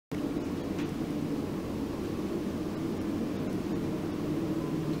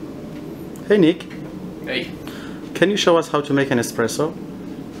Hey Nick, Hey. can you show us how to make an espresso?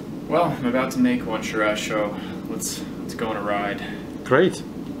 Well, I'm about to make one Shiraz show. Let's go on a ride. Great.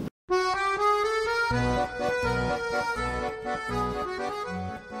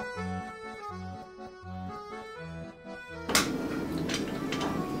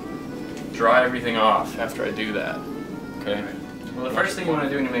 Dry everything off after I do that. Okay. Well, the first thing you want to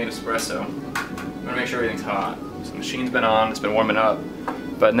do when you make an espresso, you want to make sure everything's hot. So the machine's been on, it's been warming up.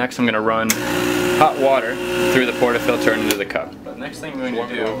 But next I'm going to run hot water through the portafilter into the cup. But next thing I'm going to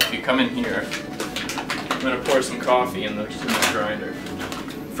do, if you come in here, I'm going to pour some coffee in the grinder.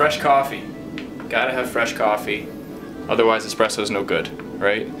 Fresh coffee. Gotta have fresh coffee. Otherwise espresso is no good,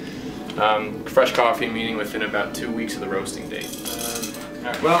 right? Fresh coffee meaning within about 2 weeks of the roasting date.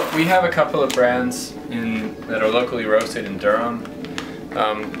 Right. Well, we have a couple of brands that are locally roasted in Durham.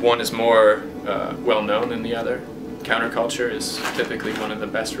 One is more well known than the other. Counterculture is typically one of the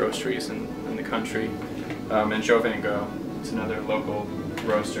best roasteries in the country. And Joe Van Gogh is another local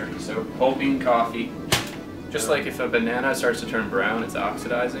roaster. So whole bean coffee. Just like if a banana starts to turn brown, it's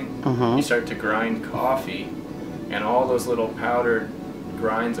oxidizing. You start to grind coffee, and all those little powdered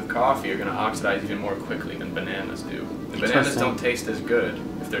grinds of coffee are going to oxidize even more quickly than bananas do. The bananas don't taste as good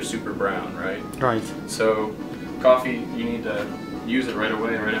if they're super brown, right? Right. So coffee, you need to use it right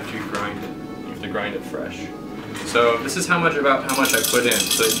away, right after you grind it. You have to grind it fresh. So this is about how much I put in,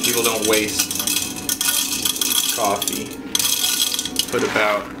 so that people don't waste coffee. Put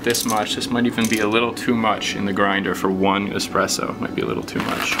about this much. This might even be a little too much in the grinder for one espresso. Might be a little too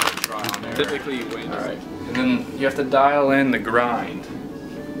much. Typically you wait. Alright. And then you have to dial in the grind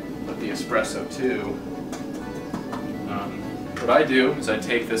of the espresso too. What I do is I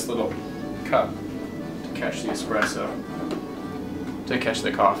take this little cup to catch the espresso, to catch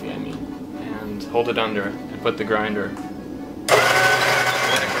the coffee I mean, and hold it under and put the grinder.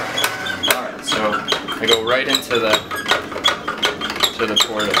 Alright, so I go right into the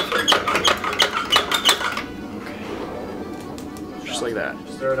portafilter. Okay. Just like that.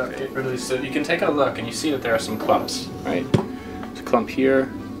 Stir it up, get rid of these. So you can take a look and you see that there are some clumps, right? There's a clump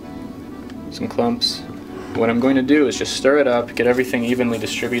here, some clumps. What I'm going to do is just stir it up, get everything evenly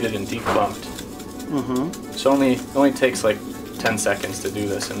distributed and declumped. So it only takes like 10 seconds to do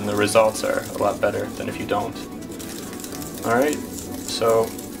this, and the results are a lot better than if you don't. Alright, so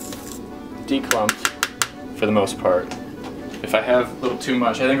declumped for the most part. If I have a little too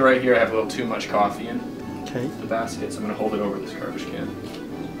much, I think right here I have a little too much coffee in the basket, so I'm going to hold it over this garbage can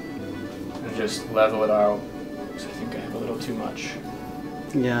and just level it out. So I think I have a little too much.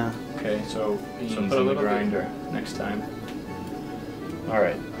 Yeah. Okay, so put a little grinder next time.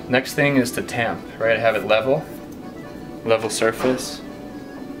 Alright, next thing is to tamp, right? I have it level surface.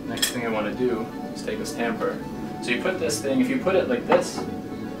 Next thing I want to do is take this tamper. So you put this thing, if you put it like this,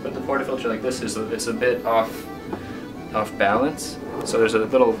 put the portafilter like this, it's a bit off balance. So there's a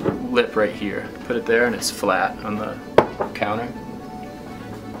little lip right here. Put it there and it's flat on the counter.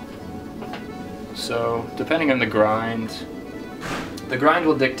 So depending on the grind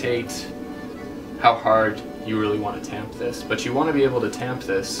will dictate how hard you really want to tamp this, but you want to be able to tamp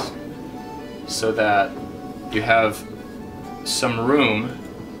this so that you have some room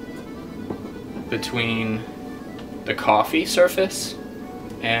between the coffee surface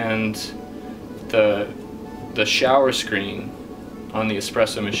and the shower screen on the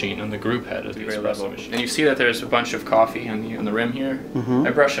espresso machine, on the group head of the espresso machine. And you see that there's a bunch of coffee on the rim here. I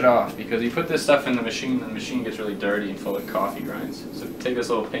brush it off because you put this stuff in the machine and the machine gets really dirty and full of coffee grinds. So take this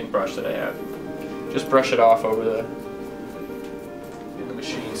little paintbrush that I have, just brush it off over the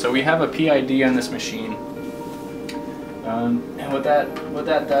machine. So we have a PID on this machine, and what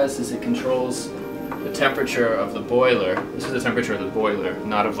that does is it controls the temperature of the boiler. This is the temperature of the boiler,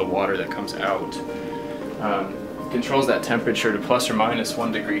 not of the water that comes out. Controls that temperature to plus or minus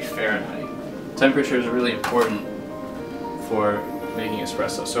 1 degree Fahrenheit. Temperature is really important for making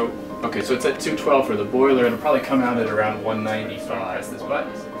espresso. So, okay, so it's at 212 for the boiler, and it'll probably come out at around 195. This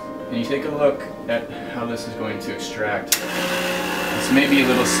button, and you take a look at how this is going to extract. It's maybe a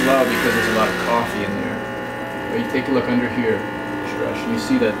little slow because there's a lot of coffee in there. But you take a look under here, and you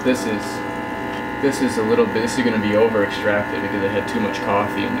see that this is a little bit. This is going to be over extracted because it had too much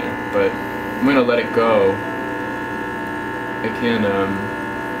coffee in there. But I'm going to let it go. I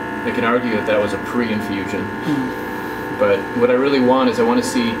can argue that was a pre-infusion, but what I really want is I want to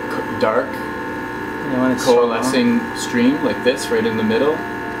see dark, coalescing stream like this right in the middle,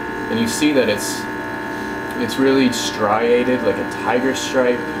 and you see that it's really striated, like a tiger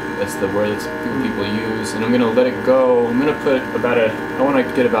stripe. That's the word that people use, and I'm going to let it go. I'm going to put I want to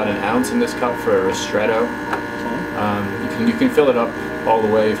get about an ounce in this cup for a ristretto. You can fill it up all the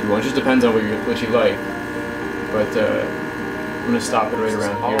way if you want. It just depends on what you like. But I'm gonna stop it right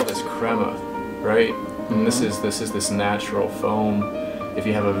around here. All this crema, right? And this is this natural foam. If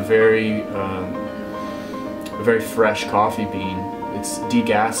you have a very fresh coffee bean, it's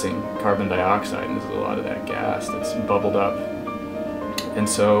degassing carbon dioxide, and there's a lot of that gas that's bubbled up. And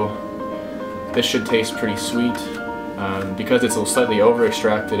so this should taste pretty sweet. Because it's slightly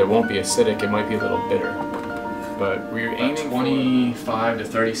over-extracted, it won't be acidic, it might be a little bitter. But we're aiming 25 to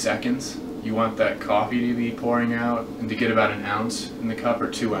 30 seconds. You want that coffee to be pouring out and to get about an ounce in the cup, or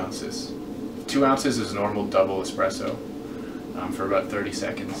 2 ounces. 2 ounces is normal double espresso for about 30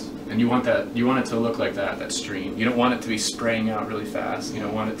 seconds. And you want it to look like that stream. You don't want it to be spraying out really fast. You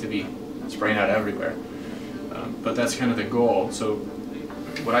don't want it to be spraying out everywhere. But that's kind of the goal. So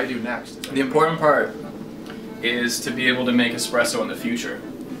what I do next, the important part is to be able to make espresso in the future,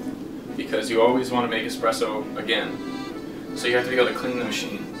 because you always want to make espresso again. So you have to be able to clean the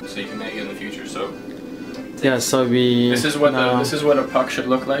machine so you can make it in the future. So yeah, so this is what a puck should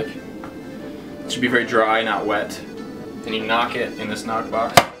look like. It should be very dry, not wet. And you knock it in this knock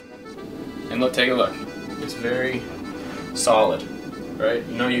box, and look, take a look. It's very solid, right?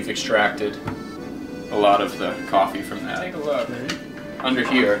 You know you've extracted a lot of the coffee from that. Take a look. Under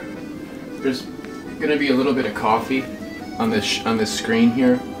here, there's going to be a little bit of coffee on this screen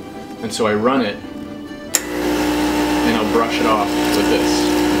here, and so I run it and I'll brush it off with this,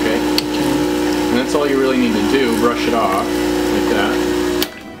 okay? And that's all you really need to do, brush it off like that.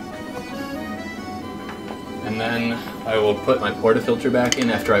 And then I will put my portafilter back in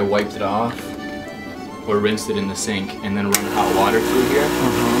after I wiped it off or rinsed it in the sink, and then run hot water through here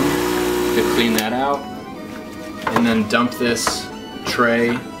to clean that out, and then dump this tray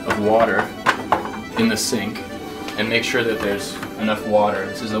of water in the sink, and make sure that there's enough water.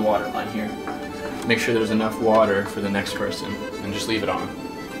 This is the water line here. Make sure there's enough water for the next person, and just leave it on.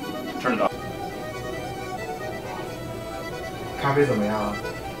 Turn it off. 咖啡怎么样啊？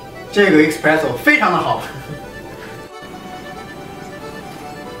这个 Espresso 非常的好。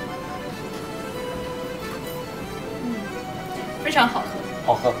非常好喝。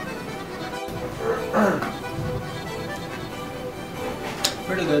好喝。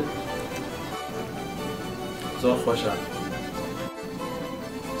 Pretty good. 走，火起来。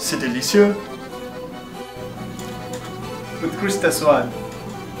 C'est délicieux. With Krista Swan.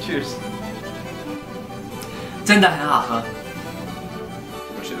 Cheers. 真的很好喝。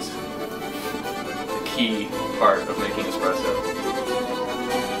 Which is the key part of making espresso.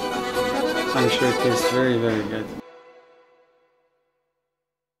 I'm sure it tastes very, very good.